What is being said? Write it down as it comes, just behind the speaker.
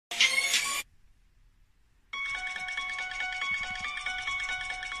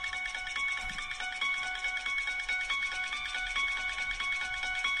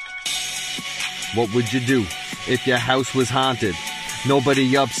What would you do if your house was haunted?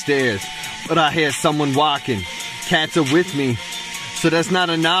 Nobody upstairs, but I hear someone walking. Cats are with me, so that's not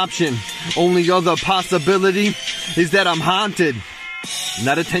an option. Only other possibility is that I'm haunted.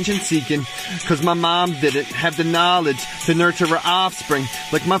 Not attention seeking, cause my mom didn't have the knowledge to nurture her offspring.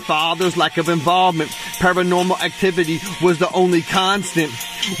 Like my father's lack of involvement, paranormal activity was the only constant.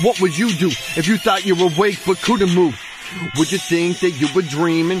 What would you do if you thought you were awake but couldn't move? Would you think that you were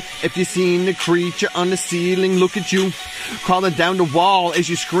dreaming if you seen the creature on the ceiling look at you? Crawling down the wall as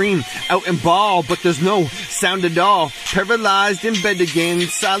you scream out and bawl, but there's no sound at all. Paralyzed in bed again,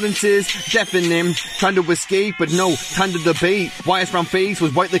 silence is deafening. Trying to escape, but no time to debate. Why his round face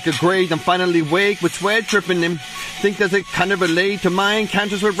was white like a grave. I'm finally awake with sweat dripping him. Think does it kind of relate to my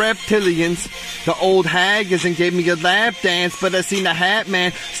encounters with reptilians? The old hag hasn't gave me a lap dance, but I seen the hat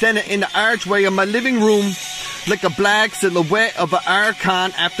man standing in the archway of my living room. Like a black silhouette of an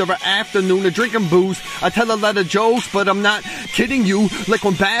archon after an afternoon of drinking booze. I tell a lot of jokes, but I'm not kidding you. Like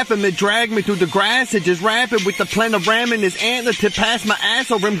when Baphomet dragged me through the grass and just rapping with the plan of ramming his antler tip past my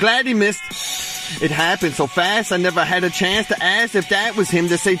asshole. I'm glad he missed. It happened so fast I never had a chance to ask if that was him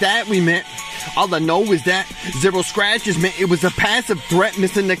to say that we met. All I know is that 0 scratches meant it was a passive threat.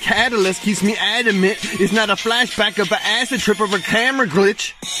 Missing the catalyst keeps me adamant it's not a flashback of an acid trip or a camera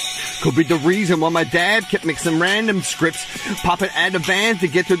glitch. Could be the reason why my dad kept mixing random scripts, popping out of vans to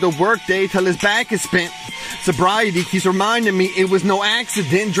get through the workday till his back is spent. Sobriety keeps reminding me it was no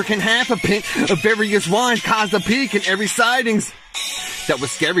accident. Drinking half a pint of various wines caused a peak in every sightings. That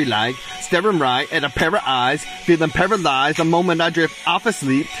was scary like, staring right at a pair of eyes, feeling paralyzed the moment I drift off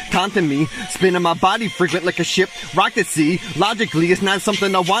asleep, taunting me, spinning my body frequent like a ship rocked at sea. Logically, it's not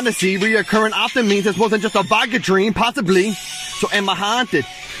something I want to see. Reoccurring often means this wasn't just a vague dream, possibly. So am I haunted?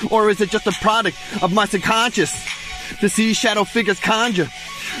 Or is it just a product of my subconscious? To see shadow figures conjure.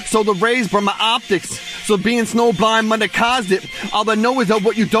 So the rays burn my optics. So being snowblind might have caused it. All I know is that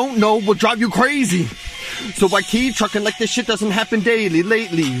what you don't know will drive you crazy. So I keep trucking like this shit doesn't happen daily.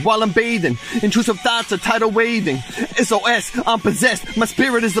 Lately, while I'm bathing, intrusive thoughts are tidal waving. SOS, I'm possessed. My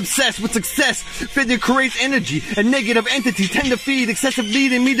spirit is obsessed with success. Failure creates energy, and negative entities tend to feed, excessive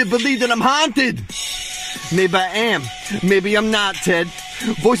leading me to believe that I'm haunted. Maybe I am, maybe I'm not, Ted.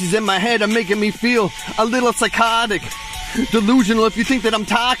 Voices in my head are making me feel a little psychotic. Delusional if you think that I'm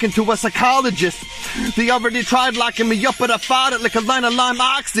talking to a psychologist. They already tried locking me up, but I fought it like a line of lime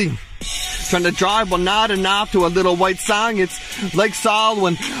oxy. Trying to drive while nodding off to a little white song. It's like Saul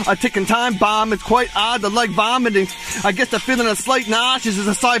when a ticking time bomb. It's quite odd to like vomiting. I guess the feeling of slight nauseous is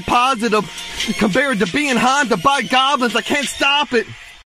a side positive. Compared to being haunted by goblins, I can't stop it.